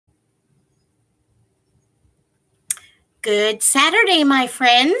Good Saturday, my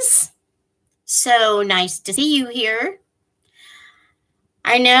friends. So nice to see you here.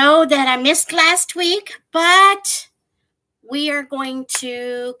 I know that I missed last week, but we are going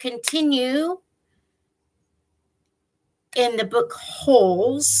to continue in the book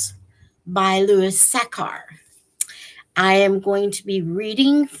Holes by Sachar. I am going to be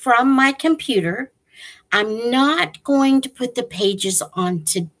reading from my computer. I'm not going to put the pages on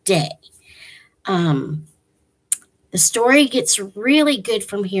today. The story gets really good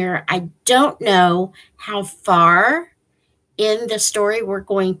from here. I don't know how far in the story we're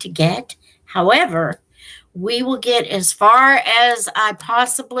going to get. However, we will get as far as I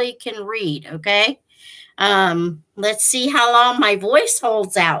possibly can read, okay? Let's see how long my voice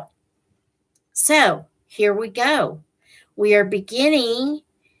holds out. So, here we go. We are beginning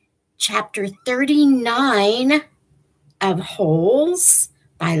chapter 39 of Holes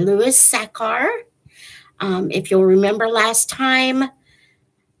by Sachar. If you'll remember last time,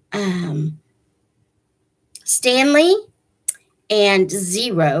 Stanley and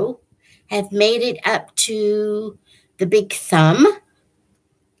Zero have made it up to the Big Thumb,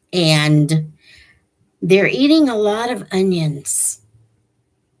 and they're eating a lot of onions.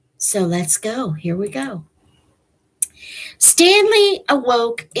 So let's go. Here we go. Stanley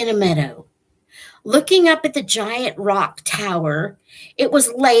awoke in a meadow. Looking up at the giant rock tower, it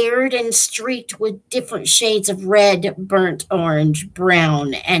was layered and streaked with different shades of red, burnt orange,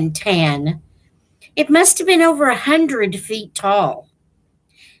 brown, and tan. It must have been over 100 feet tall.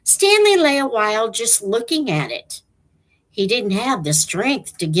 Stanley lay a while just looking at it. He didn't have the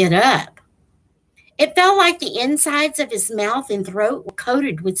strength to get up. It felt like the insides of his mouth and throat were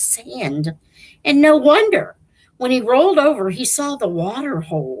coated with sand. And no wonder. When he rolled over, he saw the water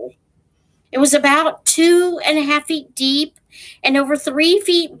hole. It was about 2.5 feet deep and over 3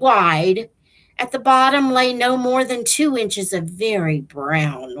 feet wide. At the bottom lay no more than 2 inches of very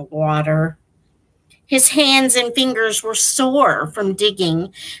brown water. His hands and fingers were sore from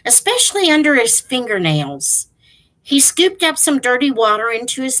digging, especially under his fingernails. He scooped up some dirty water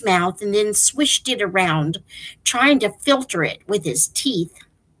into his mouth and then swished it around, trying to filter it with his teeth.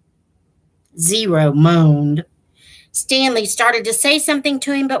 Zero moaned. Stanley started to say something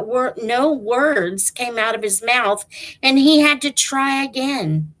to him, but no words came out of his mouth, and he had to try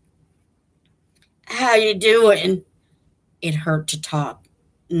again. "How you doing?" It hurt to talk.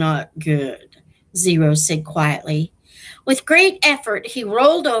 "Not good," Zero said quietly. With great effort, he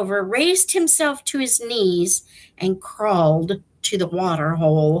rolled over, raised himself to his knees, and crawled to the water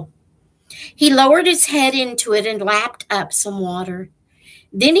hole. He lowered his head into it and lapped up some water.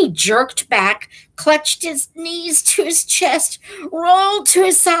 Then he jerked back, clutched his knees to his chest, rolled to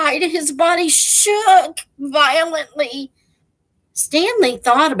his side. His body shook violently. Stanley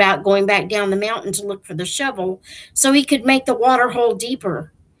thought about going back down the mountain to look for the shovel so he could make the water hole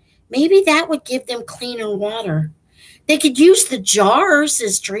deeper. Maybe that would give them cleaner water. They could use the jars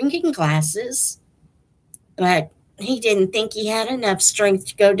as drinking glasses. But he didn't think he had enough strength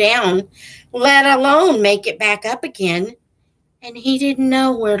to go down, let alone make it back up again. And he didn't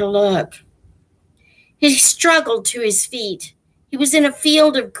know where to look. He struggled to his feet. He was in a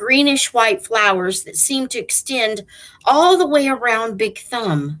field of greenish-white flowers that seemed to extend all the way around Big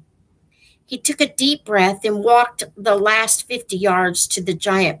Thumb. He took a deep breath and walked the last 50 yards to the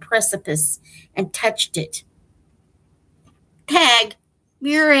giant precipice and touched it. "Tag,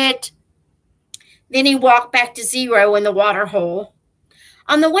 you're it." Then he walked back to Zero in the water hole.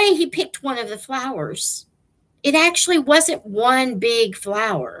 On the way, he picked one of the flowers. It actually wasn't one big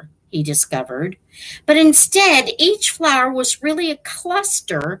flower, he discovered, but instead each flower was really a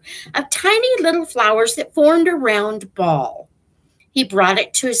cluster of tiny little flowers that formed a round ball. He brought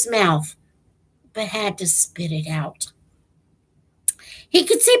it to his mouth, but had to spit it out. He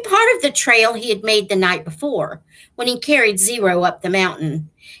could see part of the trail he had made the night before when he carried Zero up the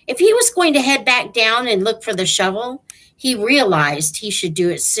mountain. If he was going to head back down and look for the shovel, he realized he should do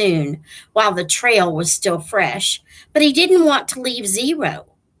it soon, while the trail was still fresh. But he didn't want to leave Zero.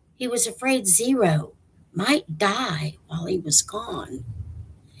 He was afraid Zero might die while he was gone.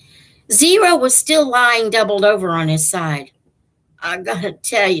 Zero was still lying doubled over on his side. "I gotta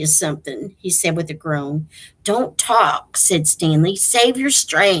tell you something," he said with a groan. "Don't talk," said Stanley. "Save your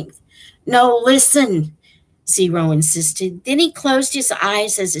strength." "No, listen," Zero insisted. Then he closed his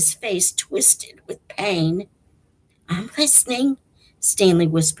eyes as his face twisted with pain. "I'm listening," Stanley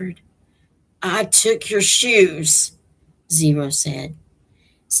whispered. "I took your shoes," Zero said.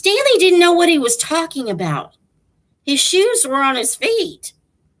 Stanley didn't know what he was talking about. His shoes were on his feet.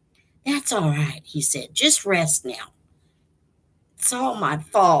 "That's all right," he said. "Just rest now." "It's all my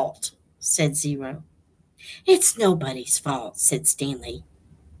fault," said Zero. It's nobody's fault, said Stanley.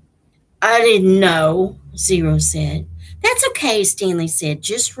 I didn't know, Zero said. That's okay, Stanley said.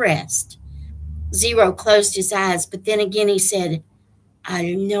 Just rest. Zero closed his eyes, but then again he said, I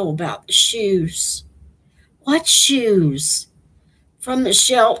didn't know about the shoes. What shoes? From the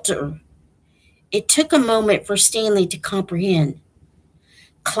shelter. It took a moment for Stanley to comprehend.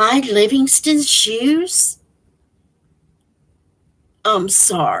 Clyde Livingston's shoes? I'm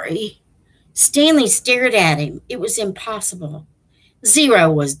sorry. Stanley stared at him. It was impossible.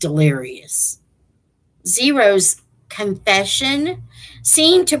 Zero was delirious. Zero's confession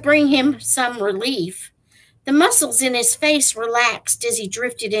seemed to bring him some relief. The muscles in his face relaxed as he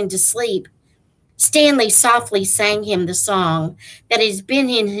drifted into sleep. Stanley softly sang him the song that has been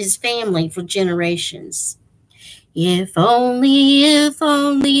in his family for generations. If only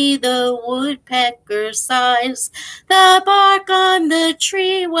the woodpecker sighs, the bark on the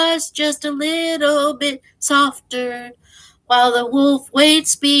tree was just a little bit softer, while the wolf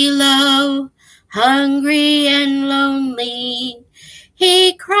waits below, hungry and lonely.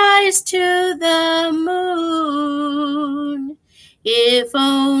 He cries to the moon, if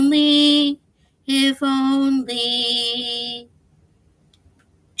only.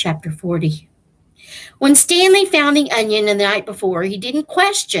 Chapter 40. When Stanley found the onion the night before, he didn't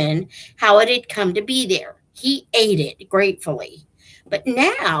question how it had come to be there. He ate it gratefully. But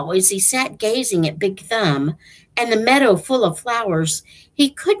now, as he sat gazing at Big Thumb and the meadow full of flowers, he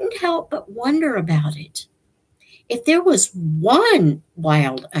couldn't help but wonder about it. If there was one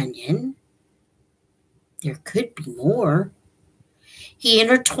wild onion, there could be more. He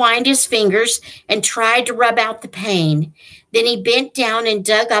intertwined his fingers and tried to rub out the pain. Then he bent down and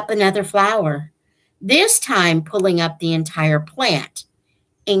dug up another flower, this time pulling up the entire plant,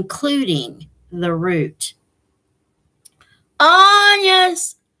 including the root.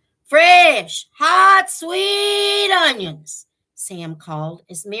 Onions! Fresh, hot, sweet onions, Sam called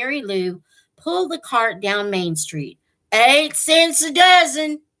as Mary Lou pulled the cart down Main Street. 8 cents a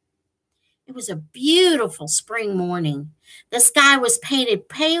dozen. It was a beautiful spring morning. The sky was painted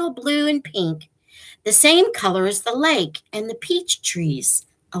pale blue and pink, the same color as the lake and the peach trees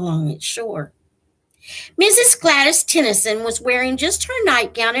along its shore. Mrs. Gladys Tennyson was wearing just her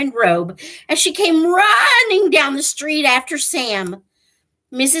nightgown and robe as she came running down the street after Sam.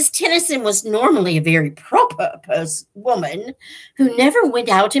 Mrs. Tennyson was normally a very proper woman who never went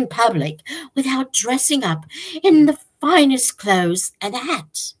out in public without dressing up in the finest clothes and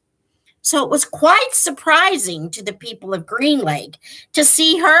hat. So it was quite surprising to the people of Green Lake to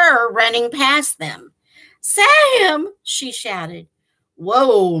see her running past them. Sam, she shouted.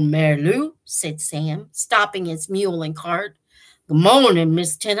 Whoa, Mary Lou, said Sam, stopping his mule and cart. Good morning,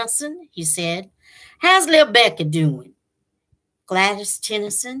 Miss Tennyson, he said. How's little Becca doing? Gladys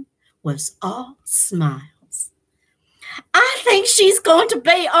Tennyson was all smiles. I think she's going to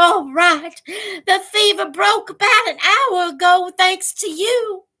be all right. The fever broke about an hour ago, thanks to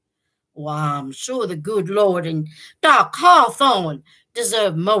you. Well, I'm sure the good Lord and Doc Hawthorne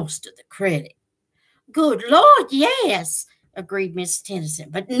deserve most of the credit. Good Lord, yes, agreed Miss Tennyson,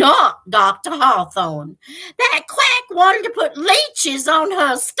 but not Dr. Hawthorne. That quack wanted to put leeches on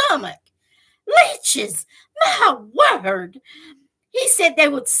her stomach. Leeches? My word! He said they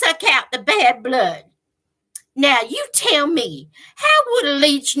would suck out the bad blood. Now, you tell me, how would a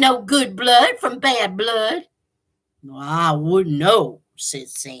leech know good blood from bad blood? Well, I wouldn't know, said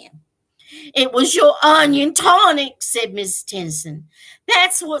Sam. It was your onion tonic, said Miss Tennyson.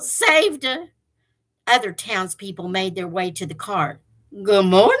 That's what saved her. Other townspeople made their way to the cart. Good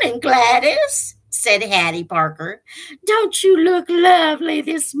morning, Gladys, said Hattie Parker. Don't you look lovely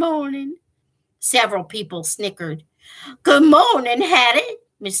this morning? Several people snickered. Good morning, Hattie,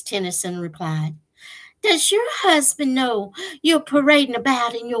 Miss Tennyson replied. Does your husband know you're parading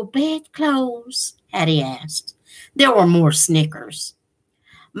about in your bedclothes? Hattie asked. There were more snickers.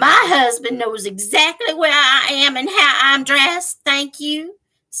 My husband knows exactly where I am and how I'm dressed, thank you,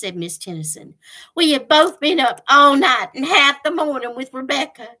 said Miss Tennyson. We have both been up all night and half the morning with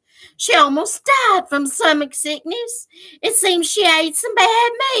Rebecca. She almost died from stomach sickness. It seems she ate some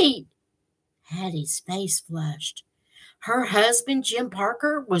bad meat. Hattie's face flushed. Her husband, Jim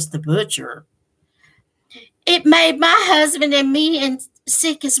Parker, was the butcher. It made my husband and me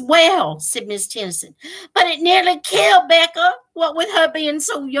sick as well, said Miss Tennyson. But it nearly killed Becca, what with her being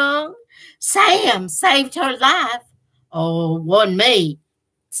so young. Sam saved her life. Oh, it wasn't me,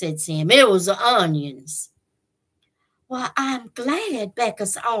 said Sam. It was the onions. Well, I'm glad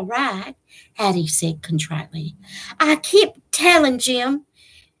Becca's all right, Hattie said contritely. I keep telling Jim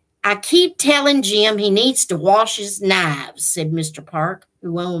he needs to wash his knives, said Mr. Park,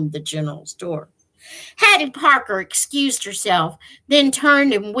 who owned the general store. Hattie Parker excused herself, then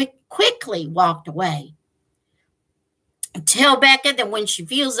turned and quickly walked away. "Tell Becca that when she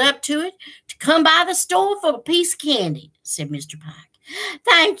feels up to it, to come by the store for a piece of candy," said Mr. Pike.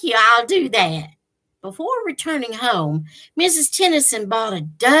 "Thank you, I'll do that." Before returning home, Mrs. Tennyson bought a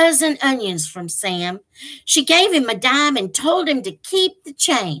dozen onions from Sam. She gave him a dime and told him to keep the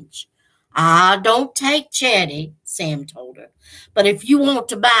change. "I don't take charity," Sam told her, "but if you want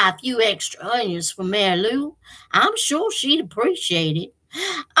to buy a few extra onions for Mary Lou, I'm sure she'd appreciate it."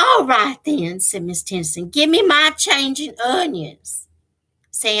 "All right, then," said Miss Tennyson. "Give me my change in onions."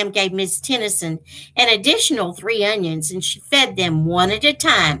 Sam gave Miss Tennyson an additional 3 onions, and she fed them one at a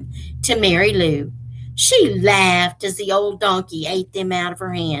time to Mary Lou. She laughed as the old donkey ate them out of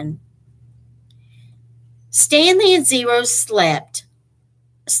her hand. Stanley and Zero slept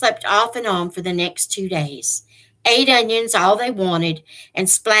off and on for the next 2 days, ate onions all they wanted, and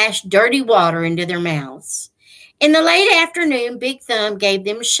splashed dirty water into their mouths. In the late afternoon, Big Thumb gave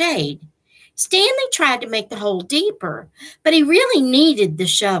them shade. Stanley tried to make the hole deeper, but he really needed the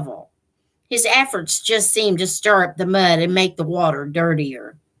shovel. His efforts just seemed to stir up the mud and make the water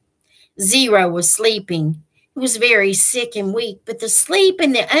dirtier. Zero was sleeping. He was very sick and weak, but the sleep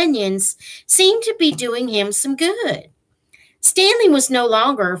and the onions seemed to be doing him some good. Stanley was no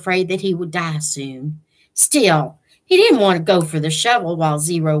longer afraid that he would die soon. Still, he didn't want to go for the shovel while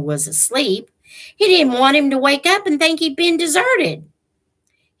Zero was asleep. He didn't want him to wake up and think he'd been deserted.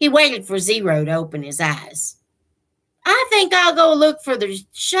 He waited for Zero to open his eyes. "I think I'll go look for the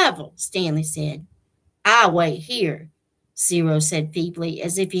shovel," Stanley said. "I'll wait here," Zero said feebly,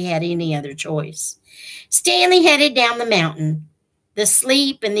 as if he had any other choice. Stanley headed down the mountain. The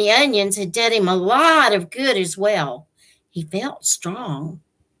sleep and the onions had done him a lot of good as well. He felt strong.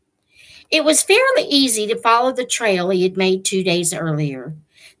 It was fairly easy to follow the trail he had made 2 days earlier.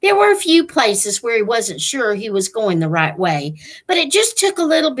 There were a few places where he wasn't sure he was going the right way, but it just took a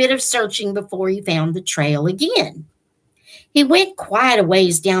little bit of searching before he found the trail again. He went quite a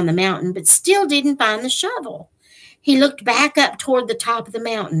ways down the mountain, but still didn't find the shovel. He looked back up toward the top of the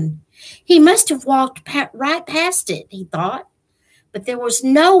mountain. He must have walked right past it, he thought, but there was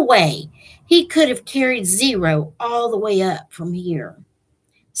no way he could have carried Zero all the way up from here.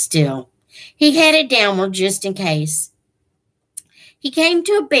 Still, he headed downward just in case. He came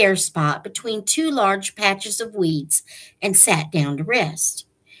to a bare spot between 2 large patches of weeds and sat down to rest.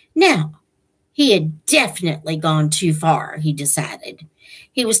 Now, he had definitely gone too far, he decided.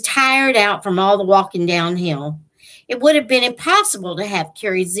 He was tired out from all the walking downhill. It would have been impossible to have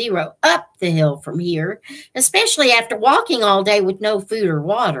carried Zero up the hill from here, especially after walking all day with no food or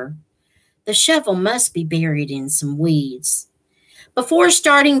water. The shovel must be buried in some weeds. Before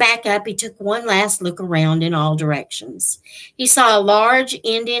starting back up, he took one last look around in all directions. He saw a large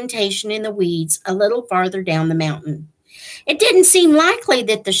indentation in the weeds a little farther down the mountain. It didn't seem likely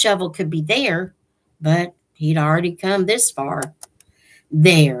that the shovel could be there, but he'd already come this far.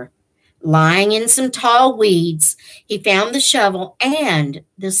 There, lying in some tall weeds, he found the shovel and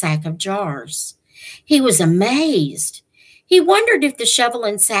the sack of jars. He was amazed. He wondered if the shovel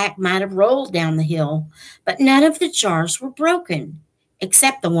and sack might have rolled down the hill, but none of the jars were broken,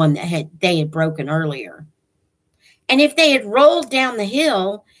 except the one that they had broken earlier. And if they had rolled down the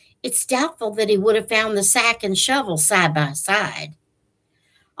hill, it's doubtful that he would have found the sack and shovel side by side.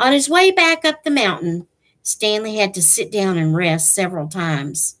 On his way back up the mountain, Stanley had to sit down and rest several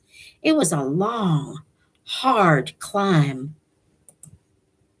times. It was a long, hard climb.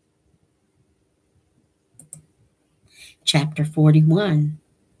 Chapter 41.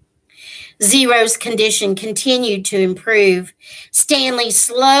 Zero's condition continued to improve. Stanley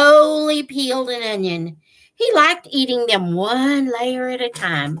slowly peeled an onion. He liked eating them one layer at a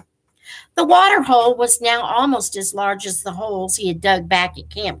time. The water hole was now almost as large as the holes he had dug back at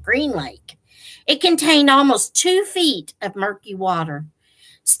Camp Green Lake. It contained almost 2 feet of murky water.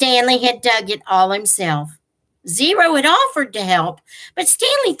 Stanley had dug it all himself. Zero had offered to help, but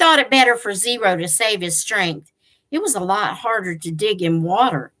Stanley thought it better for Zero to save his strength. It was a lot harder to dig in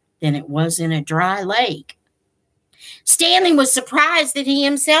water than it was in a dry lake. Stanley was surprised that he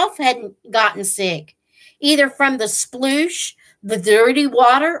himself hadn't gotten sick, either from the sploosh, the dirty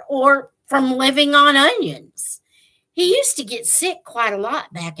water, or from living on onions. He used to get sick quite a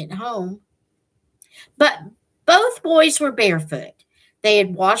lot back at home. But both boys were barefoot. They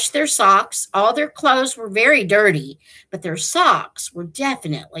had washed their socks. All their clothes were very dirty, but their socks were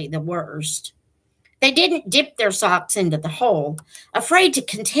definitely the worst. They didn't dip their socks into the hole, afraid to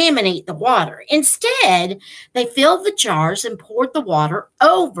contaminate the water. Instead, they filled the jars and poured the water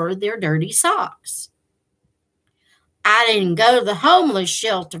over their dirty socks. I didn't go to the homeless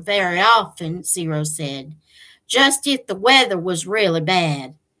shelter very often, Zero said. Just if the weather was really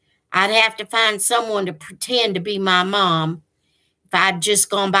bad. I'd have to find someone to pretend to be my mom. If I'd just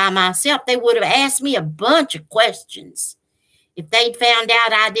gone by myself, they would have asked me a bunch of questions. If they'd found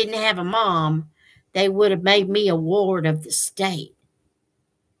out I didn't have a mom, they would have made me a ward of the state.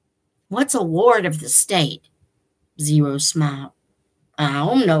 What's a ward of the state? Zero smiled. I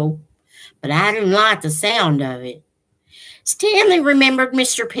don't know, but I didn't like the sound of it. Stanley remembered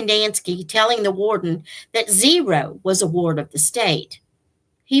Mr. Pendanski telling the warden that Zero was a ward of the state.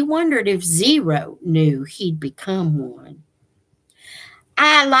 He wondered if Zero knew he'd become one.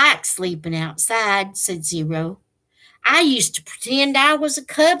 I like sleeping outside, said Zero. I used to pretend I was a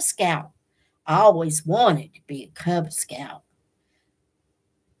Cub Scout. I always wanted to be a Cub Scout.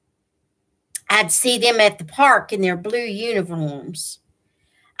 I'd see them at the park in their blue uniforms.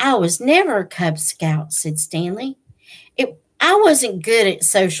 I was never a Cub Scout, said Stanley. I wasn't good at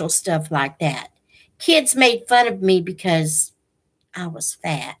social stuff like that. Kids made fun of me because I was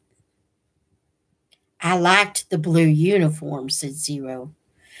fat. I liked the blue uniform, said Zero.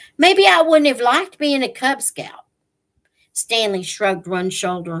 Maybe I wouldn't have liked being a Cub Scout. Stanley shrugged one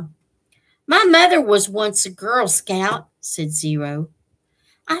shoulder. My mother was once a Girl Scout, said Zero.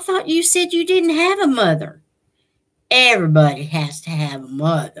 I thought you said you didn't have a mother. Everybody has to have a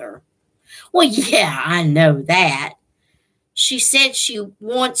mother. Well, yeah, I know that. She said she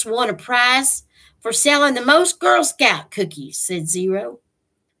once won a prize for selling the most Girl Scout cookies, said Zero.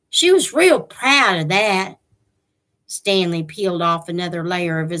 She was real proud of that. Stanley peeled off another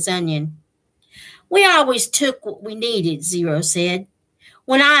layer of his onion. We always took what we needed, Zero said.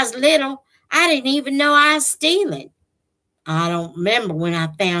 When I was little, I didn't even know I was stealing. I don't remember when I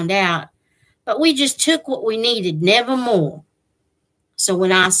found out, but we just took what we needed, never more. So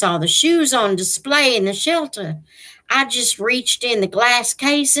when I saw the shoes on display in the shelter, I just reached in the glass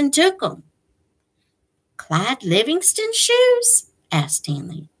case and took them. Clyde Livingston's shoes? Asked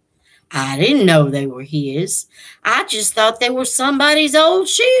Stanley. I didn't know they were his. I just thought they were somebody's old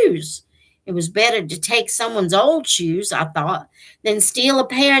shoes. It was better to take someone's old shoes, I thought, than steal a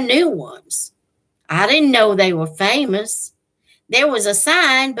pair of new ones. I didn't know they were famous. There was a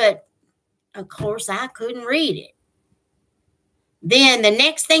sign, but of course I couldn't read it. Then the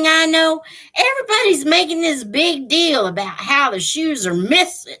next thing I know, everybody's making this big deal about how the shoes are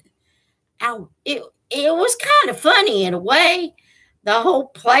missing. It was kind of funny in a way. The whole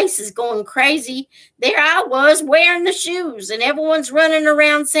place is going crazy. There I was wearing the shoes, and everyone's running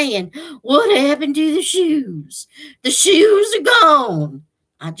around saying, what happened to the shoes? The shoes are gone.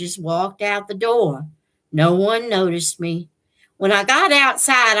 I just walked out the door. No one noticed me. When I got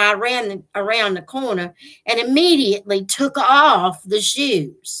outside, I ran around the corner and immediately took off the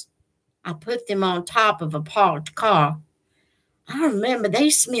shoes. I put them on top of a parked car. I remember they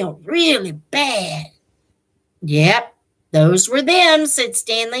smelled really bad. Yep, those were them, said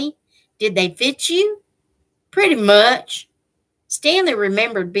Stanley. Did they fit you? Pretty much. Stanley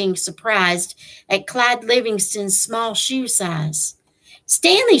remembered being surprised at Clyde Livingston's small shoe size.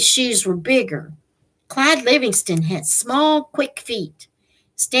 Stanley's shoes were bigger. Clyde Livingston had small, quick feet.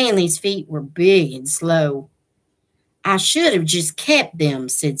 Stanley's feet were big and slow. I should have just kept them,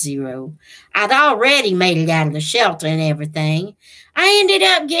 said Zero. I'd already made it out of the shelter and everything. I ended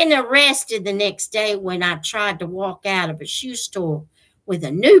up getting arrested the next day when I tried to walk out of a shoe store with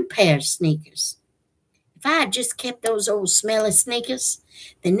a new pair of sneakers. If I had just kept those old smelly sneakers,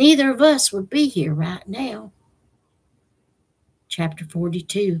 then neither of us would be here right now. Chapter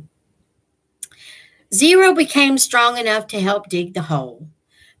 42. Zero became strong enough to help dig the hole.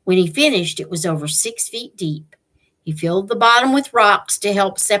 When he finished, it was over 6 feet deep. He filled the bottom with rocks to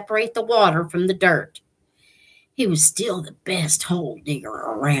help separate the water from the dirt. He was still the best hole digger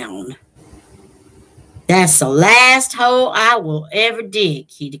around. That's the last hole I will ever dig,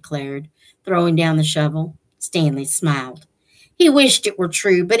 he declared, throwing down the shovel. Stanley smiled. He wished it were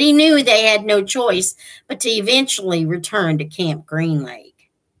true, but he knew they had no choice but to eventually return to Camp Green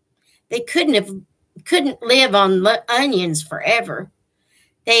Lake. They couldn't live on onions forever.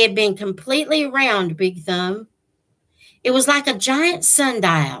 They had been completely around Big Thumb. It was like a giant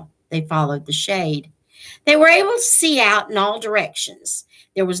sundial. They followed the shade. They were able to see out in all directions.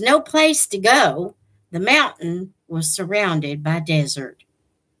 There was no place to go. The mountain was surrounded by desert.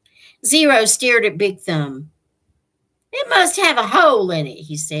 Zero stared at Big Thumb. It must have a hole in it,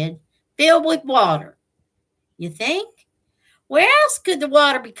 he said, filled with water. You think? Where else could the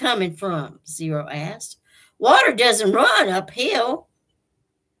water be coming from? Zero asked. Water doesn't run uphill.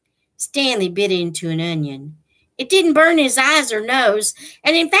 Stanley bit into an onion. It didn't burn his eyes or nose,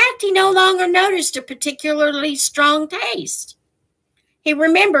 and in fact, he no longer noticed a particularly strong taste. He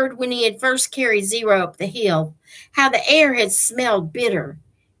remembered when he had first carried Zero up the hill, how the air had smelled bitter.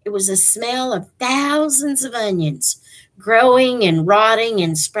 It was a smell of thousands of onions, growing and rotting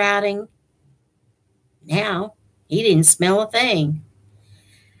and sprouting. Now, he didn't smell a thing.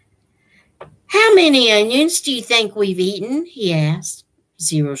 "How many onions do you think we've eaten?" he asked.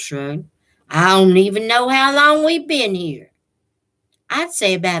 Zero shrugged. "I don't even know how long we've been here." "I'd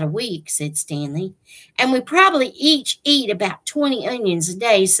say about a week," said Stanley. "And we probably each eat about 20 onions a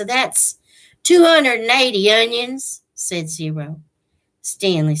day, so that's 280 onions," said Zero.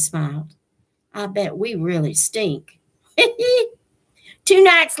 Stanley smiled. "I bet we really stink." 2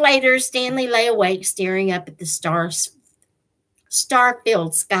 nights later, Stanley lay awake staring up at the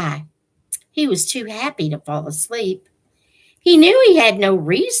star-filled sky. He was too happy to fall asleep. He knew he had no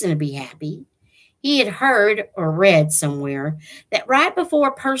reason to be happy. He had heard or read somewhere that right before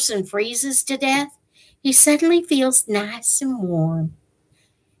a person freezes to death, he suddenly feels nice and warm.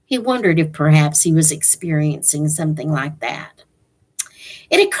 He wondered if perhaps he was experiencing something like that.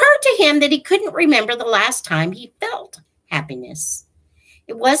 It occurred to him that he couldn't remember the last time he felt happiness.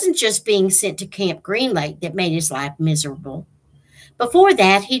 It wasn't just being sent to Camp Green Lake that made his life miserable. Before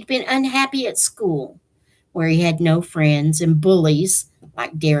that, he'd been unhappy at school, where he had no friends and bullies,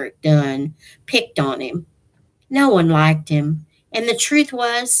 like Derek Dunn, picked on him. No one liked him, and the truth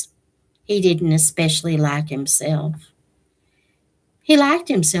was, he didn't especially like himself. He liked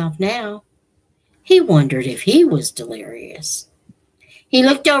himself now. He wondered if he was delirious. He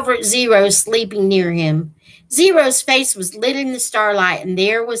looked over at Zero sleeping near him. Zero's face was lit in the starlight, and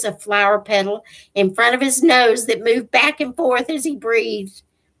there was a flower petal in front of his nose that moved back and forth as he breathed.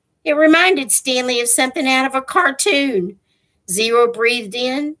 It reminded Stanley of something out of a cartoon. Zero breathed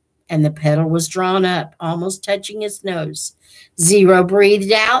in, and the petal was drawn up, almost touching his nose. Zero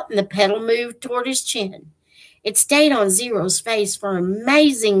breathed out, and the petal moved toward his chin. It stayed on Zero's face for an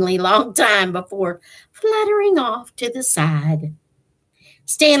amazingly long time before fluttering off to the side.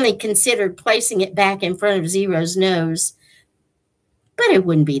 Stanley considered placing it back in front of Zero's nose, but it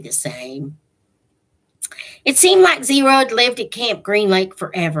wouldn't be the same. It seemed like Zero had lived at Camp Green Lake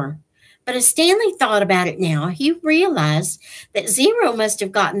forever. But as Stanley thought about it now, he realized that Zero must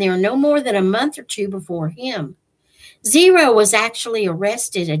have gotten there no more than a month or two before him. Zero was actually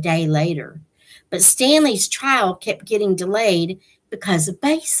arrested a day later, but Stanley's trial kept getting delayed because of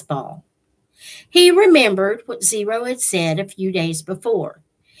baseball. He remembered what Zero had said a few days before.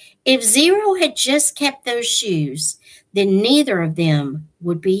 If Zero had just kept those shoes, then neither of them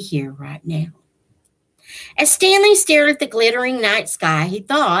would be here right now. As Stanley stared at the glittering night sky, he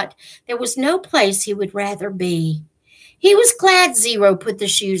thought there was no place he would rather be. He was glad Zero put the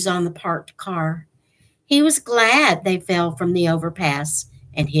shoes on the parked car. He was glad they fell from the overpass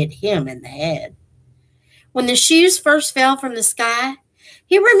and hit him in the head. When the shoes first fell from the sky,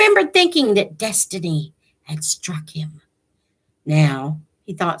 he remembered thinking that destiny had struck him. Now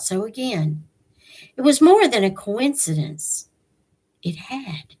he thought so again. It was more than a coincidence. It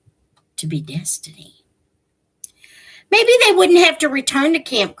had to be destiny. Maybe they wouldn't have to return to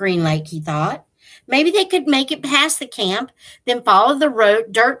Camp Green Lake, he thought. Maybe they could make it past the camp, then follow the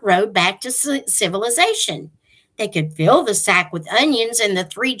dirt road back to civilization. They could fill the sack with onions and the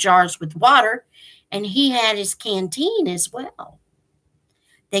 3 jars with water, and he had his canteen as well.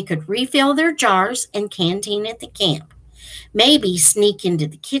 They could refill their jars and canteen at the camp. Maybe sneak into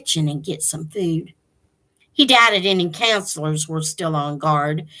the kitchen and get some food. He doubted any counselors were still on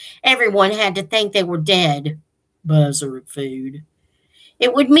guard. Everyone had to think they were dead. Buzzard food.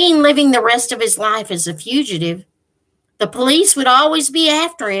 It would mean living the rest of his life as a fugitive. The police would always be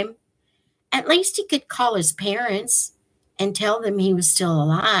after him. At least he could call his parents and tell them he was still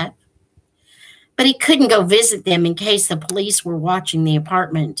alive. But he couldn't go visit them in case the police were watching the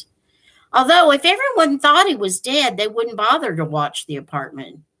apartment. Although if everyone thought he was dead, they wouldn't bother to watch the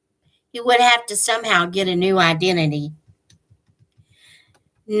apartment. He would have to somehow get a new identity.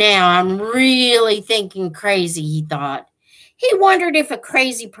 Now I'm really thinking crazy, he thought. He wondered if a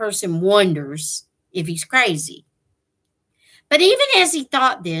crazy person wonders if he's crazy. But even as he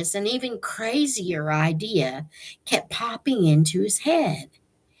thought this, an even crazier idea kept popping into his head.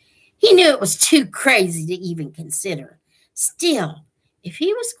 He knew it was too crazy to even consider. Still, if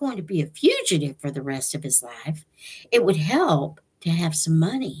he was going to be a fugitive for the rest of his life, it would help to have some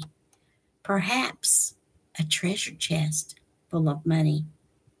money. Perhaps a treasure chest full of money.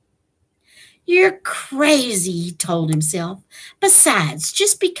 You're crazy, he told himself. Besides,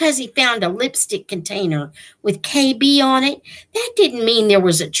 just because he found a lipstick container with KB on it, that didn't mean there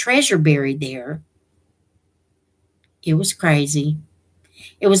was a treasure buried there. It was crazy.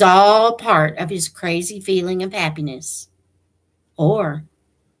 It was all part of his crazy feeling of happiness. Or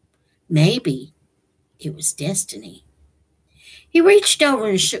maybe it was destiny. He reached over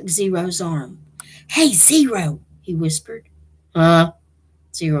and shook Zero's arm. "Hey, Zero," he whispered. "Huh?"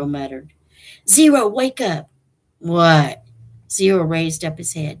 Zero muttered. "Zero, wake up." "What?" Zero raised up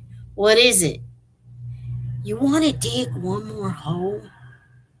his head. "What is it?" "You want to dig one more hole?"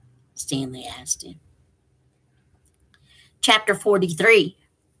 Stanley asked him. Chapter 43.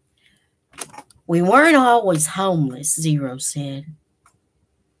 "We weren't always homeless," Zero said.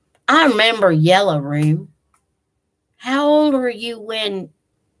 "I remember Yellow Room." "How old were you when—"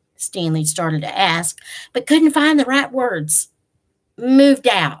 Stanley started to ask, but couldn't find the right words. "Moved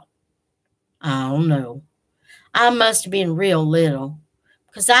out." "I don't know. I must have been real little,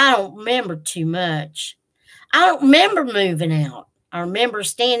 because I don't remember too much. I don't remember moving out. I remember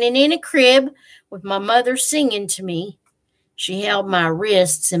standing in a crib with my mother singing to me. She held my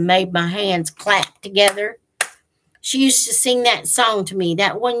wrists and made my hands clap together. She used to sing that song to me,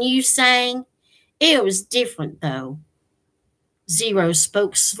 that one you sang. It was different, though." Zero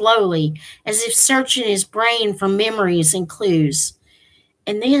spoke slowly, as if searching his brain for memories and clues.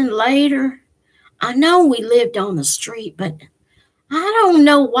 "And then later, I know we lived on the street, but I don't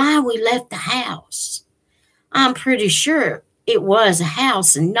know why we left the house. I'm pretty sure it was a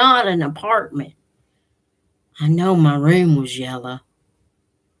house and not an apartment. I know my room was yellow."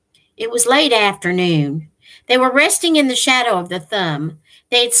 It was late afternoon. They were resting in the shadow of the thumb.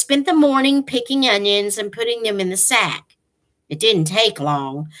 They had spent the morning picking onions and putting them in the sack. It didn't take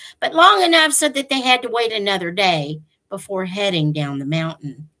long, but long enough so that they had to wait another day before heading down the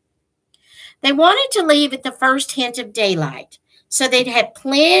mountain. They wanted to leave at the first hint of daylight, so they'd have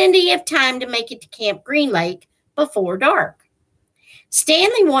plenty of time to make it to Camp Green Lake before dark.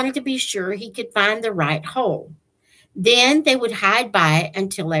 Stanley wanted to be sure he could find the right hole. Then they would hide by it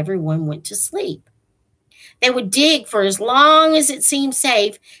until everyone went to sleep. They would dig for as long as it seemed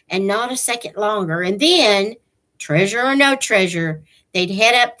safe and not a second longer, and then, treasure or no treasure, they'd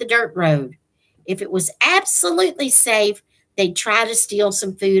head up the dirt road. If it was absolutely safe, they'd try to steal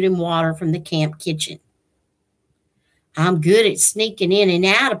some food and water from the camp kitchen. "I'm good at sneaking in and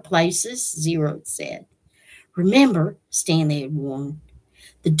out of places," Zero said. "Remember," Stanley had warned,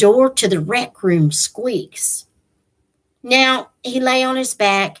 "the door to the rec room squeaks." Now he lay on his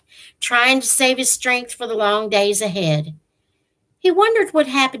back, trying to save his strength for the long days ahead. He wondered what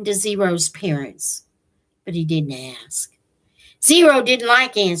happened to Zero's parents, but he didn't ask. Zero didn't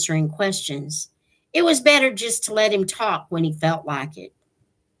like answering questions. It was better just to let him talk when he felt like it.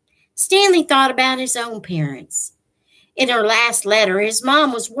 Stanley thought about his own parents. In her last letter, his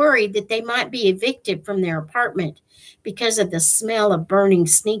mom was worried that they might be evicted from their apartment because of the smell of burning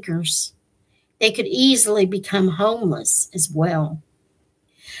sneakers. They could easily become homeless as well.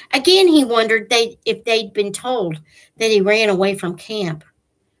 Again, he wondered if they'd been told that he ran away from camp.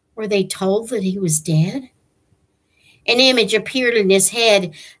 Were they told that he was dead? An image appeared in his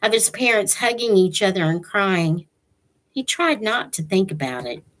head of his parents hugging each other and crying. He tried not to think about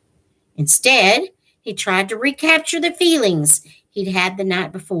it. Instead, he tried to recapture the feelings he'd had the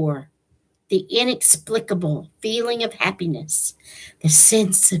night before. The inexplicable feeling of happiness, the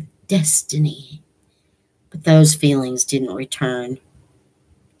sense of destiny. But those feelings didn't return.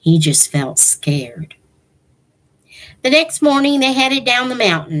 He just felt scared. The next morning, they headed down the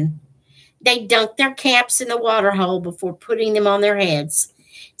mountain. They dunked their caps in the water hole before putting them on their heads.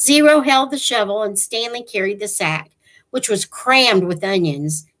 Zero held the shovel and Stanley carried the sack, which was crammed with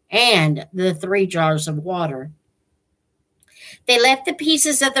onions and the 3 jars of water. They left the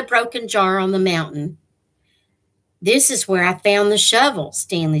pieces of the broken jar on the mountain. "This is where I found the shovel,"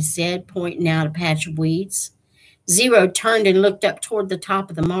 Stanley said, pointing out a patch of weeds. Zero turned and looked up toward the top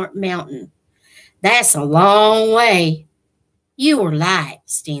of the mountain. "That's a long way." "You were light,"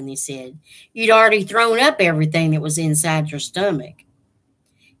 Stanley said. "You'd already thrown up everything that was inside your stomach."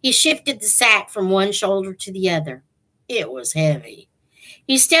 He shifted the sack from one shoulder to the other. It was heavy.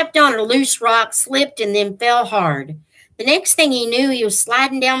 He stepped on a loose rock, slipped, and then fell hard. The next thing he knew, he was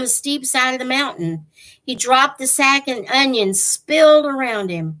sliding down the steep side of the mountain. He dropped the sack and onions spilled around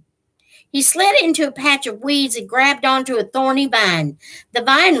him. He slid into a patch of weeds and grabbed onto a thorny vine. The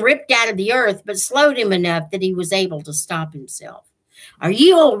vine ripped out of the earth, but slowed him enough that he was able to stop himself. "Are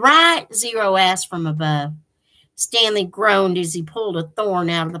you all right?" Zero asked from above. Stanley groaned as he pulled a thorn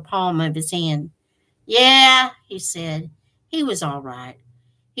out of the palm of his hand. "Yeah," he said. He was all right.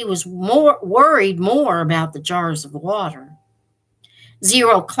 He was worried more about the jars of water.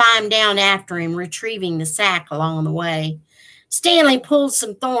 Zero climbed down after him, retrieving the sack along the way. Stanley pulled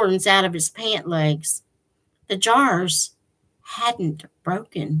some thorns out of his pant legs. The jars hadn't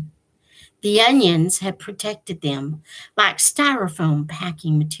broken. The onions had protected them like styrofoam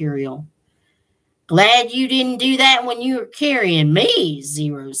packing material. Glad you didn't do that when you were carrying me,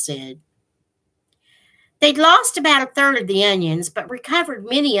 Zero said. They'd lost about a third of the onions, but recovered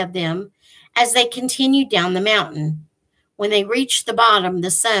many of them as they continued down the mountain. When they reached the bottom,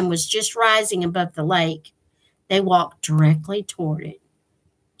 the sun was just rising above the lake. They walked directly toward it.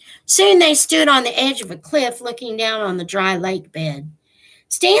 Soon they stood on the edge of a cliff looking down on the dry lake bed.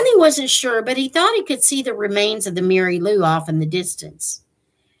 Stanley wasn't sure, but he thought he could see the remains of the Mary Lou off in the distance.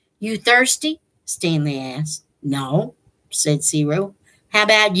 You thirsty? Stanley asked. No, said Zero. How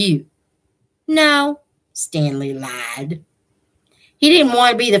about you? No, Stanley lied. He didn't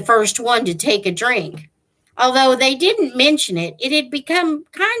want to be the first one to take a drink. Although they didn't mention it, it had become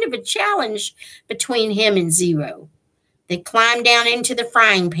kind of a challenge between him and Zero. They climbed down into the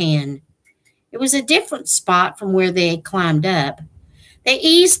frying pan. It was a different spot from where they had climbed up. They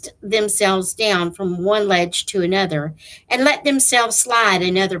eased themselves down from one ledge to another and let themselves slide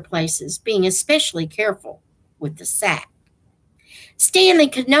in other places, being especially careful with the sack. Stanley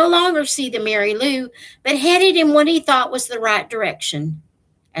could no longer see the Mary Lou, but headed in what he thought was the right direction.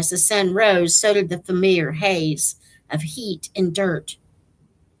 As the sun rose, so did the familiar haze of heat and dirt.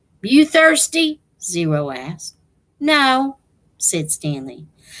 You thirsty? Zero asked. No, said Stanley.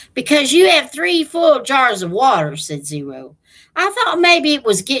 Because you have 3 full jars of water, said Zero. I thought maybe it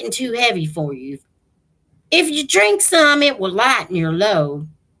was getting too heavy for you. If you drink some, it will lighten your load.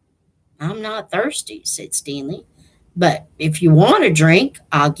 I'm not thirsty, said Stanley. But if you want a drink,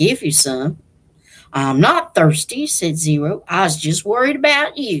 I'll give you some. I'm not thirsty, said Zero. I was just worried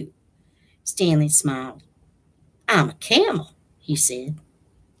about you. Stanley smiled. I'm a camel, he said.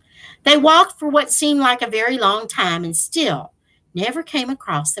 They walked for what seemed like a very long time and still never came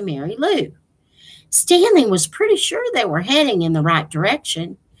across the Mary Lou. Stanley was pretty sure they were heading in the right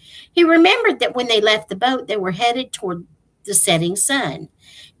direction. He remembered that when they left the boat, they were headed toward the setting sun.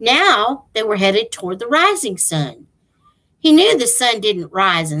 Now they were headed toward the rising sun. He knew the sun didn't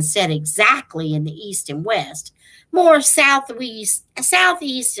rise and set exactly in the east and west, more southeast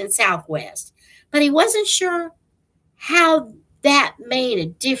and southwest, but he wasn't sure how that made a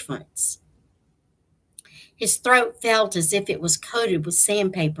difference. His throat felt as if it was coated with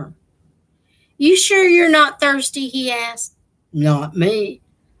sandpaper. You sure you're not thirsty? He asked. Not me,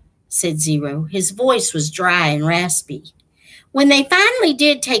 said Zero. His voice was dry and raspy. When they finally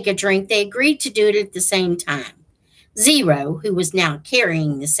did take a drink, they agreed to do it at the same time. Zero, who was now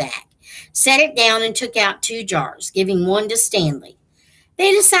carrying the sack, set it down and took out 2 jars, giving one to Stanley.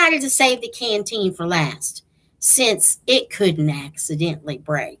 They decided to save the canteen for last, since it couldn't accidentally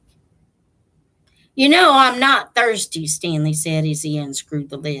break. You know, I'm not thirsty, Stanley said as he unscrewed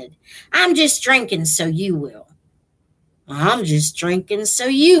the lid. I'm just drinking so you will. I'm just drinking so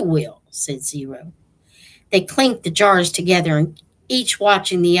you will, said Zero. They clinked the jars together and, each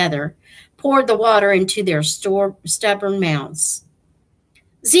watching the other, poured the water into their stubborn mouths.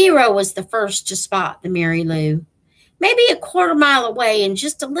 Zero was the first to spot the Mary Lou, maybe a quarter-mile away and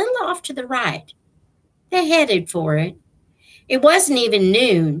just a little off to the right. They headed for it. It wasn't even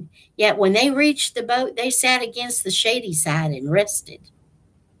noon, yet when they reached the boat, they sat against the shady side and rested.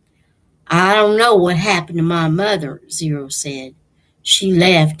 I don't know what happened to my mother, Zero said. She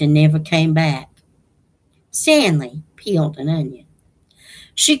left and never came back. Stanley peeled an onion.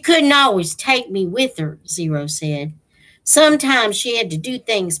 She couldn't always take me with her, Zero said. Sometimes she had to do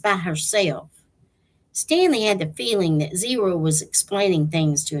things by herself. Stanley had the feeling that Zero was explaining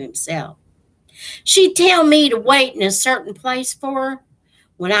things to himself. She'd tell me to wait in a certain place for her.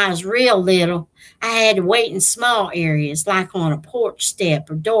 When I was real little, I had to wait in small areas, like on a porch step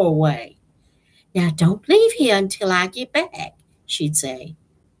or doorway. Now, don't leave here until I get back, she'd say.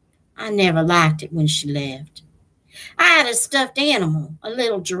 I never liked it when she left. I had a stuffed animal, a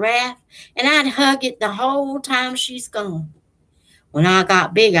little giraffe, and I'd hug it the whole time she's gone. When I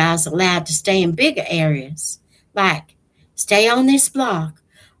got big, I was allowed to stay in bigger areas, like stay on this block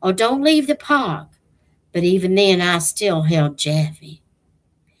or don't leave the park. But even then, I still held Jaffy.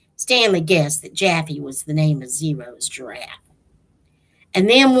 Stanley guessed that Jaffy was the name of Zero's giraffe. And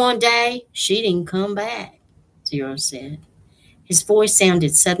then one day, she didn't come back, Zero said. His voice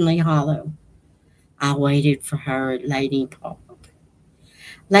sounded suddenly hollow. I waited for her at Lady Park.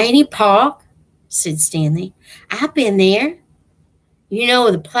 Lady Park, said Stanley. I've been there. You know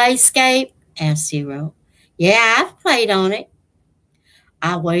the playscape? Asked Zero. Yeah, I've played on it.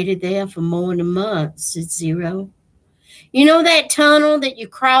 I waited there for more than a month, said Zero. You know that tunnel that you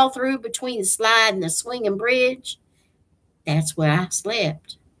crawl through between the slide and the swinging bridge? That's where I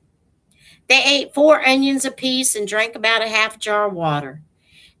slept. They ate 4 onions apiece and drank about a half jar of water.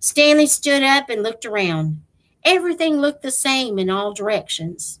 Stanley stood up and looked around. Everything looked the same in all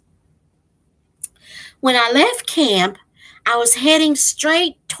directions. When I left camp, I was heading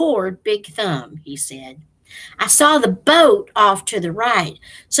straight toward Big Thumb, he said. I saw the boat off to the right,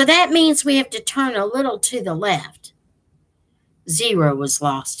 so that means we have to turn a little to the left. Zero was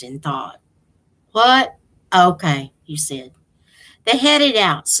lost in thought. What? Okay, he said. They headed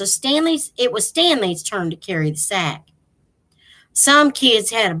out, so it was Stanley's turn to carry the sack. Some kids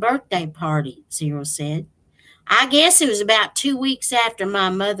had a birthday party, Zero said. I guess it was about 2 weeks after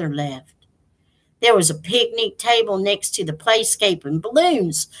my mother left. There was a picnic table next to the playscape and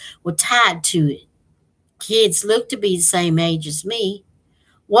balloons were tied to it. Kids looked to be the same age as me.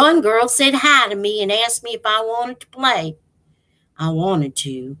 One girl said hi to me and asked me if I wanted to play. I wanted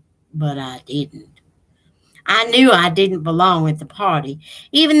to, but I didn't. I knew I didn't belong at the party,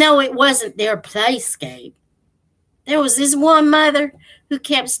 even though it wasn't their playscape. There was this one mother who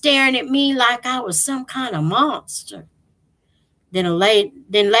kept staring at me like I was some kind of monster. Then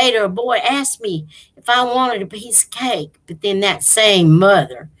later a boy asked me if I wanted a piece of cake, but then that same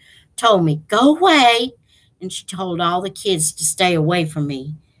mother told me, go away, and she told all the kids to stay away from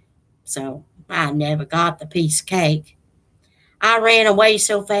me. So I never got the piece of cake. I ran away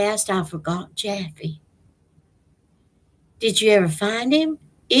so fast I forgot Jaffe. Did you ever find him?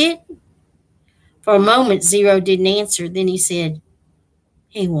 For a moment, Zero didn't answer. Then he said,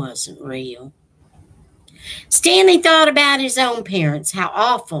 he wasn't real. Stanley thought about his own parents, how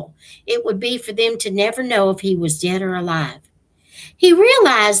awful it would be for them to never know if he was dead or alive. He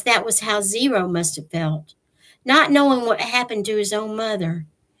realized that was how Zero must have felt, not knowing what happened to his own mother.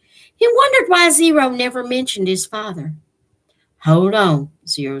 He wondered why Zero never mentioned his father. Hold on,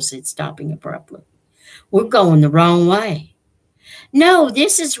 Zero said, stopping abruptly. We're going the wrong way. No,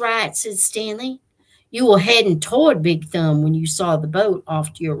 this is right, said Stanley. You were heading toward Big Thumb when you saw the boat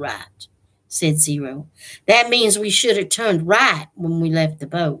off to your right, said Zero. That means we should have turned right when we left the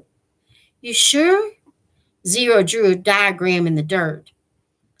boat. You sure? Zero drew a diagram in the dirt.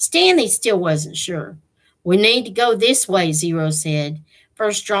 Stanley still wasn't sure. We need to go this way, Zero said,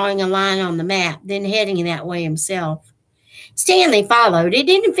 first drawing a line on the map, then heading that way himself. Stanley followed. It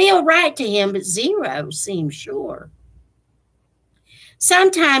didn't feel right to him, but Zero seemed sure.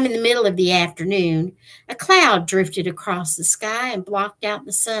 Sometime in the middle of the afternoon, a cloud drifted across the sky and blocked out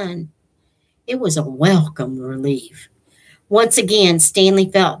the sun. It was a welcome relief. Once again, Stanley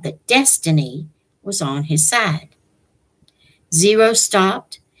felt that destiny was on his side. Zero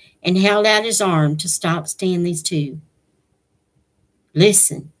stopped and held out his arm to stop Stanley's too.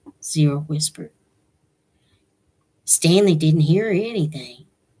 Listen, Zero whispered. Stanley didn't hear anything.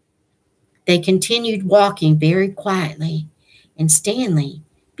 They continued walking very quietly, and Stanley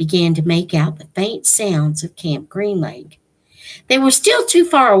began to make out the faint sounds of Camp Green Lake. They were still too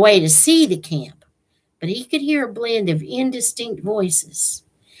far away to see the camp, but he could hear a blend of indistinct voices.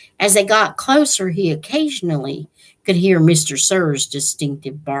 As they got closer, he occasionally could hear Mr. Sir's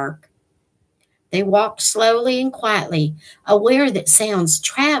distinctive bark. They walked slowly and quietly, aware that sounds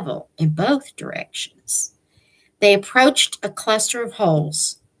travel in both directions. They approached a cluster of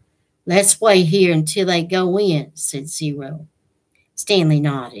holes. Let's wait here until they go in, said Zero. Stanley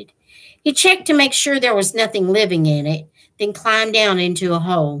nodded. He checked to make sure there was nothing living in it, then climbed down into a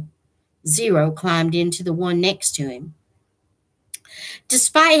hole. Zero climbed into the one next to him.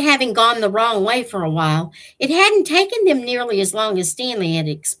 Despite having gone the wrong way for a while, it hadn't taken them nearly as long as Stanley had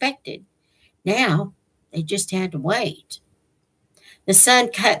expected. Now, they just had to wait. The sun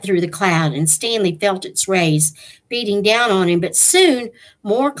cut through the cloud, and Stanley felt its rays beating down on him, but soon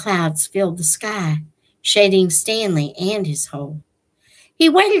more clouds filled the sky, shading Stanley and his hole. He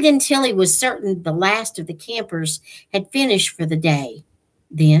waited until he was certain the last of the campers had finished for the day.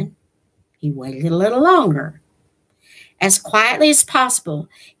 Then he waited a little longer. As quietly as possible,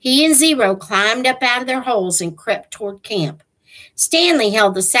 he and Zero climbed up out of their holes and crept toward camp. Stanley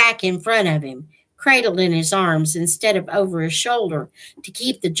held the sack in front of him, cradled in his arms instead of over his shoulder to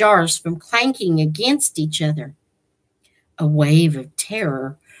keep the jars from clanking against each other. A wave of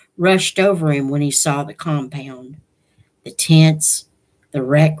terror rushed over him when he saw the compound. The tents, the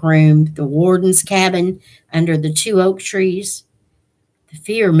rec room, the warden's cabin under the 2 oak trees. The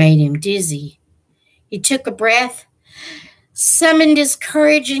fear made him dizzy. He took a breath, summoned his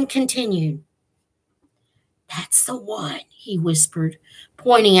courage, and continued. That's the one, he whispered,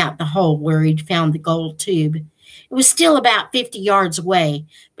 pointing out the hole where he'd found the gold tube. It was still about 50 yards away,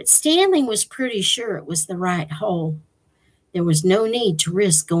 but Stanley was pretty sure it was the right hole. There was no need to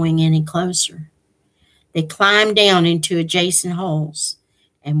risk going any closer. They climbed down into adjacent holes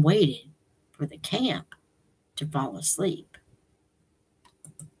and waited. for the camp to fall asleep.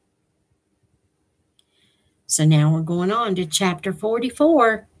 So now we're going on to chapter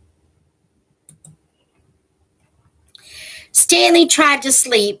 44. Stanley tried to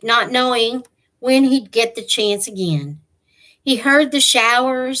sleep, not knowing when he'd get the chance again. He heard the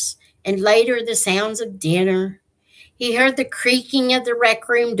showers and later the sounds of dinner. He heard the creaking of the rec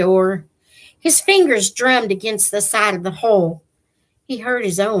room door. His fingers drummed against the side of the hole. He heard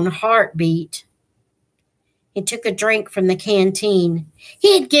his own heart beat. He took a drink from the canteen.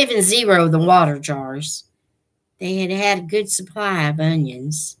 He had given Zero the water jars. They had had a good supply of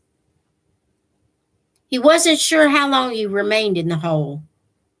onions. He wasn't sure how long he remained in the hole.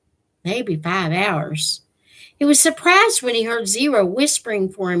 Maybe 5 hours. He was surprised when he heard Zero whispering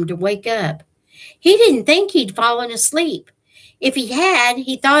for him to wake up. He didn't think he'd fallen asleep. If he had,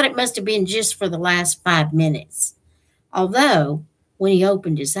 he thought it must have been just for the last 5 minutes. Although, when he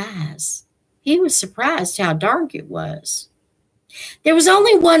opened his eyes, he was surprised how dark it was. There was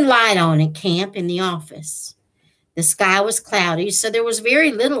only one light on at camp in the office. The sky was cloudy, so there was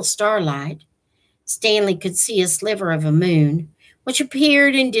very little starlight. Stanley could see a sliver of a moon, which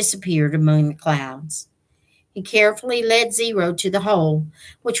appeared and disappeared among the clouds. He carefully led Zero to the hole,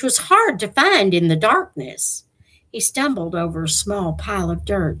 which was hard to find in the darkness. He stumbled over a small pile of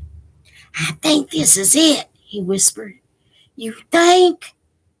dirt. "I think this is it," he whispered. "You think?"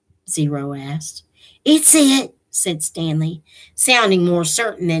 Zero asked. "It's it," said Stanley, sounding more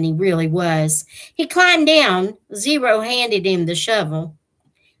certain than he really was. He climbed down. Zero handed him the shovel.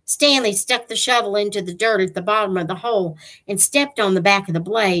 Stanley stuck the shovel into the dirt at the bottom of the hole and stepped on the back of the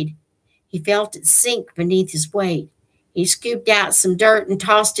blade. He felt it sink beneath his weight. He scooped out some dirt and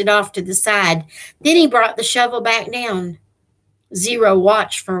tossed it off to the side. Then he brought the shovel back down. Zero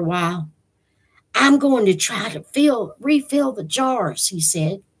watched for a while. "I'm going to try to refill the jars," he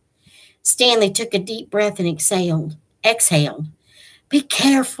said. Stanley took a deep breath and exhaled. "Be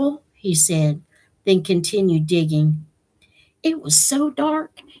careful," he said, then continued digging. It was so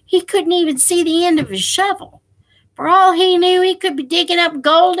dark, he couldn't even see the end of his shovel. For all he knew, he could be digging up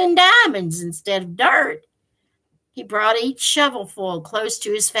gold and diamonds instead of dirt. He brought each shovelful close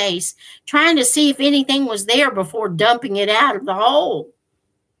to his face, trying to see if anything was there before dumping it out of the hole.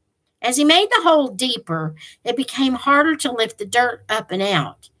 As he made the hole deeper, it became harder to lift the dirt up and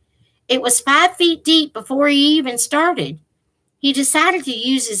out. It was 5 feet deep before he even started. He decided to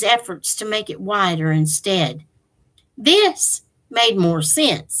use his efforts to make it wider instead. This made more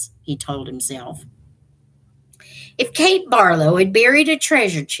sense, he told himself. If Kate Barlow had buried a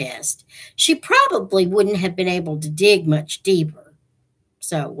treasure chest, she probably wouldn't have been able to dig much deeper.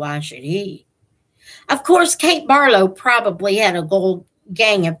 So why should he? Of course, Kate Barlow probably had a gold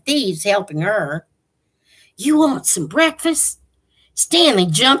gang of thieves helping her. "You want some breakfast?" Stanley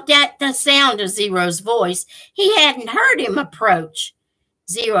jumped at the sound of Zero's voice. He hadn't heard him approach.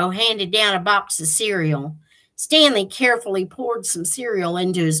 Zero handed down a box of cereal. Stanley carefully poured some cereal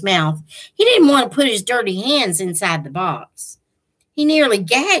into his mouth. He didn't want to put his dirty hands inside the box. He nearly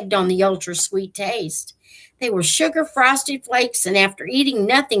gagged on the ultra-sweet taste. They were sugar-frosted flakes, and after eating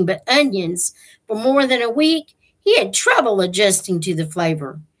nothing but onions for more than a week, he had trouble adjusting to the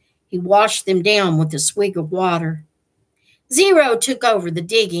flavor. He washed them down with a swig of water. Zero took over the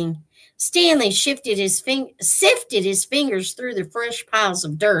digging. Stanley sifted his fingers through the fresh piles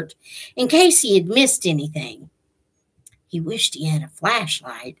of dirt in case he had missed anything. He wished he had a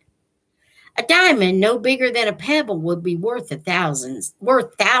flashlight. A diamond no bigger than a pebble would be worth thousands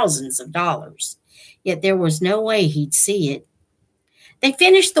of dollars. Yet there was no way he'd see it. They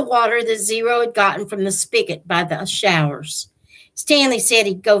finished the water that Zero had gotten from the spigot by the showers. Stanley said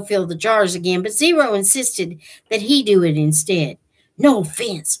he'd go fill the jars again, but Zero insisted that he do it instead. "No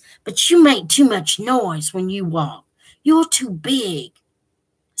offense, but you make too much noise when you walk. You're too big."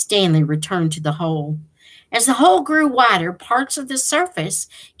 Stanley returned to the hole. As the hole grew wider, parts of the surface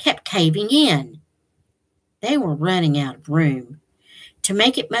kept caving in. They were running out of room. To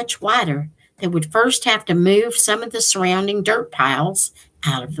make it much wider, they would first have to move some of the surrounding dirt piles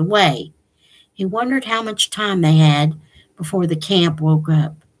out of the way. He wondered how much time they had before the camp woke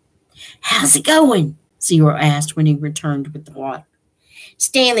up. "How's it going?" Zero asked when he returned with the water.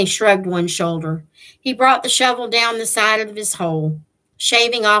 Stanley shrugged one shoulder. He brought the shovel down the side of his hole,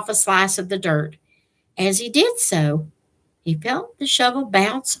 shaving off a slice of the dirt. As he did so, he felt the shovel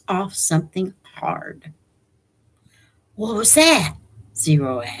bounce off something hard. "What was that?"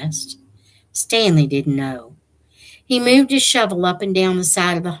 Zero asked. Stanley didn't know. He moved his shovel up and down the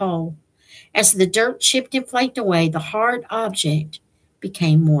side of the hole. As the dirt chipped and flaked away, the hard object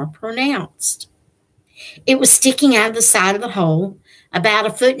became more pronounced. It was sticking out of the side of the hole, about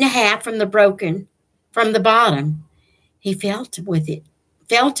a foot and a half from the bottom. He felt it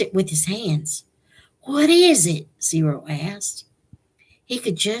with his hands. What is it? Zero asked. He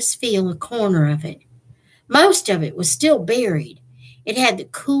could just feel a corner of it. Most of it was still buried. It had the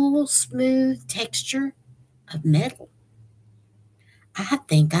cool, smooth texture of metal. I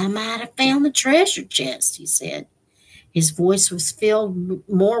think I might have found the treasure chest, he said. His voice was filled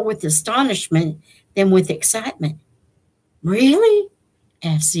more with astonishment than with excitement. Really?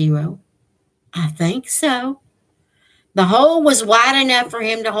 Asked Zero. I think so. The hole was wide enough for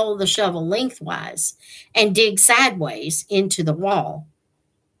him to hold the shovel lengthwise and dig sideways into the wall.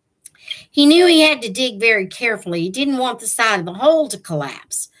 He knew he had to dig very carefully. He didn't want the side of the hole to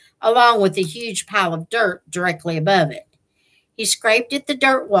collapse, along with a huge pile of dirt directly above it. He scraped at the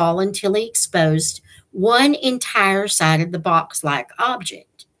dirt wall until he exposed one entire side of the box-like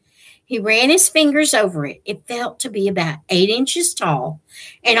object. He ran his fingers over it. It felt to be about 8 inches tall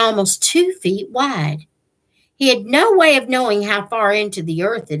and almost 2 feet wide. He had no way of knowing how far into the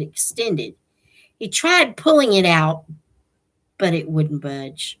earth it extended. He tried pulling it out, but it wouldn't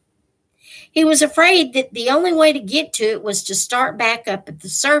budge. He was afraid that the only way to get to it was to start back up at the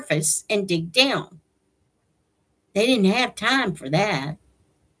surface and dig down. They didn't have time for that.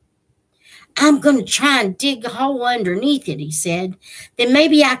 I'm going to try and dig a hole underneath it, he said. Then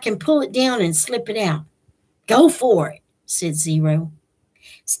maybe I can pull it down and slip it out. Go for it, said Zero.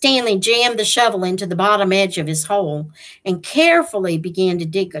 Stanley jammed the shovel into the bottom edge of his hole and carefully began to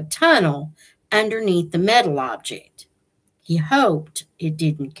dig a tunnel underneath the metal object. He hoped it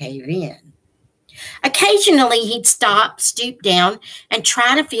didn't cave in. Occasionally, he'd stop, stoop down, and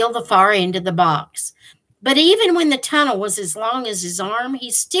try to feel the far end of the box. But even when the tunnel was as long as his arm,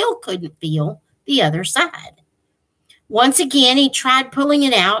 he still couldn't feel the other side. Once again, he tried pulling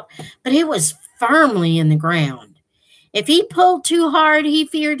it out, but it was firmly in the ground. If he pulled too hard, he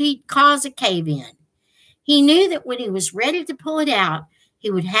feared he'd cause a cave-in. He knew that when he was ready to pull it out, he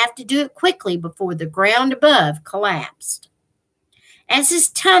would have to do it quickly before the ground above collapsed. As his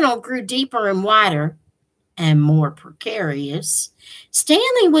tunnel grew deeper and wider and more precarious,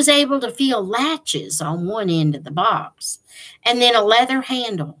 Stanley was able to feel latches on one end of the box and then a leather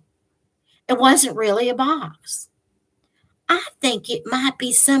handle. It wasn't really a box. I think it might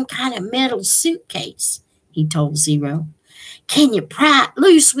be some kind of metal suitcase, he told Zero. Can you pry it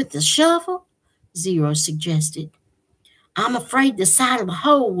loose with the shovel? Zero suggested. I'm afraid the side of the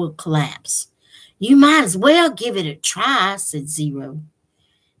hole will collapse. You might as well give it a try, said Zero.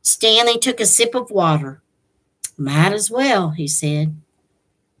 Stanley took a sip of water. Might as well, he said.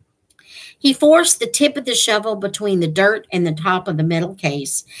 He forced the tip of the shovel between the dirt and the top of the metal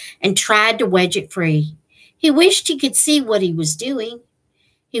case and tried to wedge it free. He wished he could see what he was doing.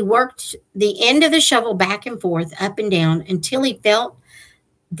 He worked the end of the shovel back and forth, up and down, until he felt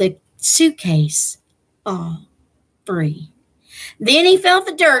the suitcase all free. Then he felt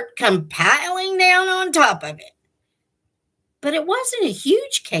the dirt come piling down on top of it. But it wasn't a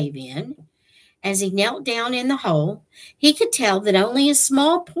huge cave-in. As he knelt down in the hole, he could tell that only a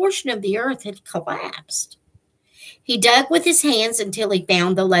small portion of the earth had collapsed. He dug with his hands until he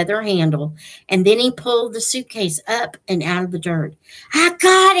found the leather handle, and then he pulled the suitcase up and out of the dirt. I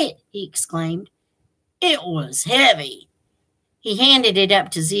got it, he exclaimed. It was heavy. He handed it up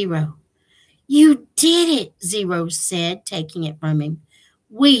to Zero. You did it, Zero said, taking it from him.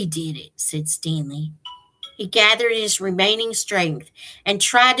 We did it, said Stanley. He gathered his remaining strength and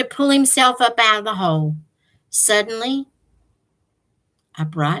tried to pull himself up out of the hole. Suddenly, a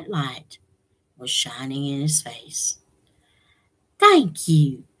bright light was shining in his face. Thank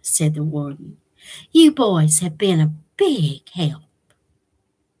you, said the warden. You boys have been a big help.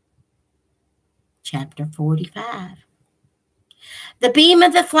 Chapter 45. The beam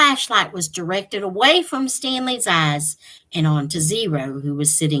of the flashlight was directed away from Stanley's eyes and onto Zero, who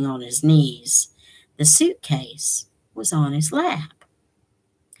was sitting on his knees. The suitcase was on his lap.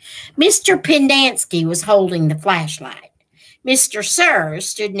 Mr. Pendanski was holding the flashlight. Mr. Sir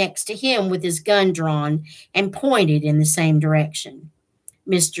stood next to him with his gun drawn and pointed in the same direction.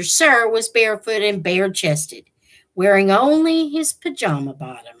 Mr. Sir was barefoot and bare-chested, wearing only his pajama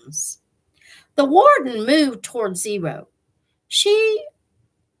bottoms. The warden moved toward Zero. She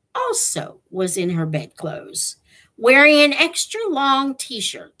also was in her bedclothes, wearing an extra long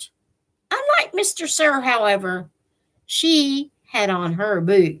T-shirt. Unlike Mr. Sir, however, she had on her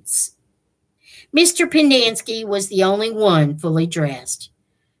boots. Mr. Pendanski was the only one fully dressed.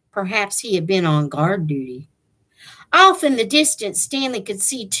 Perhaps he had been on guard duty. Off in the distance, Stanley could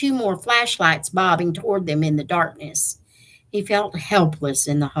see 2 more flashlights bobbing toward them in the darkness. He felt helpless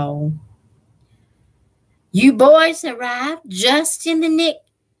in the hole. You boys arrived just in the nick,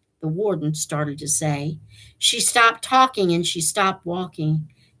 the warden started to say. She stopped talking and she stopped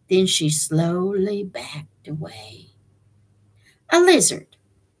walking. Then she slowly backed away. A lizard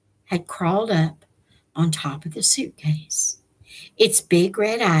had crawled up on top of the suitcase. Its big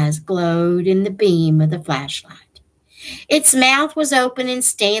red eyes glowed in the beam of the flashlight. Its mouth was open and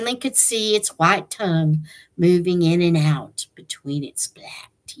Stanley could see its white tongue moving in and out between its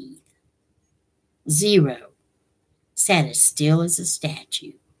black teeth. Zero sat as still as a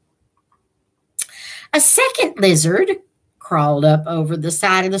statue. A second lizard crawled up over the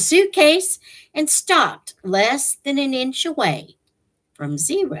side of the suitcase and stopped less than an inch away from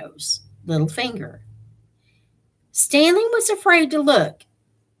Zero's little finger. Stanley was afraid to look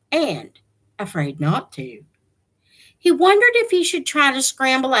and afraid not to. He wondered if he should try to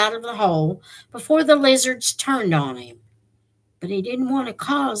scramble out of the hole before the lizards turned on him, but he didn't want to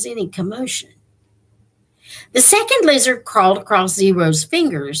cause any commotion. The second lizard crawled across Zero's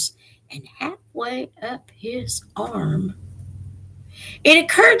fingers and halfway up his arm. It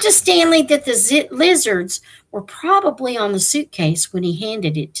occurred to Stanley that the lizards were probably on the suitcase when he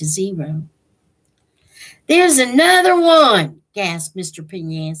handed it to Zero. "There's another one," gasped Mr.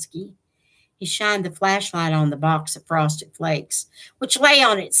 Penyansky. He shined the flashlight on the box of Frosted Flakes, which lay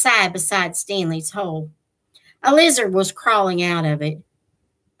on its side beside Stanley's hole. A lizard was crawling out of it.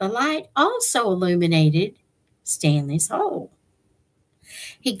 The light also illuminated Stanley's hole.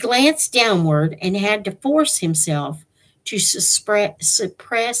 He glanced downward and had to force himself to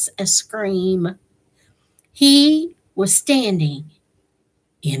suppress a scream. He was standing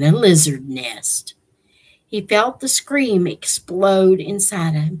in a lizard nest. He felt the scream explode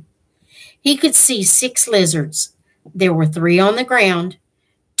inside him. He could see 6 lizards. There were 3 on the ground,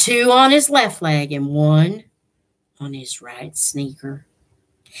 2 on his left leg, and 1 on his right sneaker.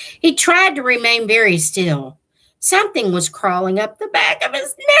 He tried to remain very still. Something was crawling up the back of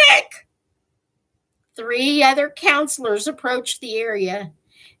his neck. 3 other counselors approached the area.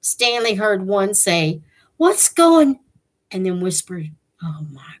 Stanley heard one say, "What's going?" and then whispered, "Oh,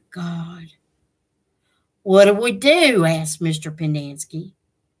 my God." "What do we do?" asked Mr. Penyansky.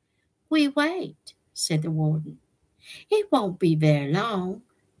 "We wait," said the warden. "It won't be very long."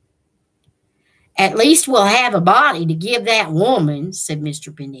 "At least we'll have a body to give that woman," said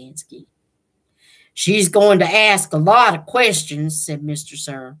Mr. Penyansky. "She's going to ask a lot of questions," said Mr.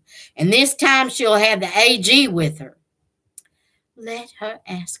 Sir, "and this time she'll have the AG with her." "Let her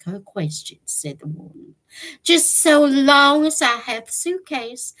ask her questions," said the warden. "Just so long as I have the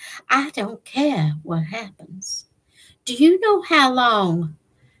suitcase, I don't care what happens. Do you know how long?"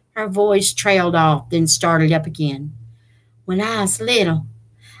 Her voice trailed off, then started up again. "When I was little,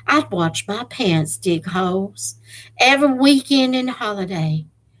 I'd watch my parents dig holes every weekend and holiday.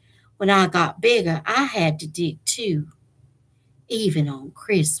 When I got bigger, I had to dig too, even on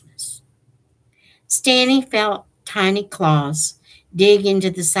Christmas." Stanley felt tiny claws dig into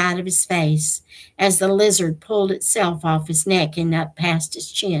the side of his face as the lizard pulled itself off his neck and up past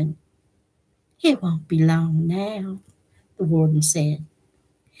his chin. "It won't be long now," the warden said.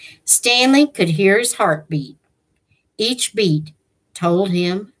 Stanley could hear his heartbeat. Each beat told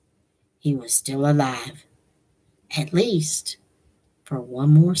him he was still alive, at least for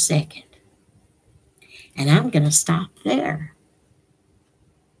 1 more second. And I'm going to stop there.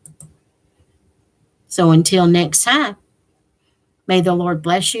 So until next time, may the Lord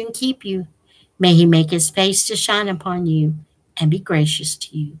bless you and keep you. May he make his face to shine upon you and be gracious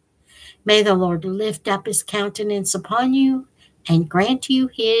to you. May the Lord lift up his countenance upon you and grant you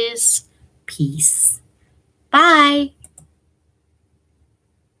his peace. Bye.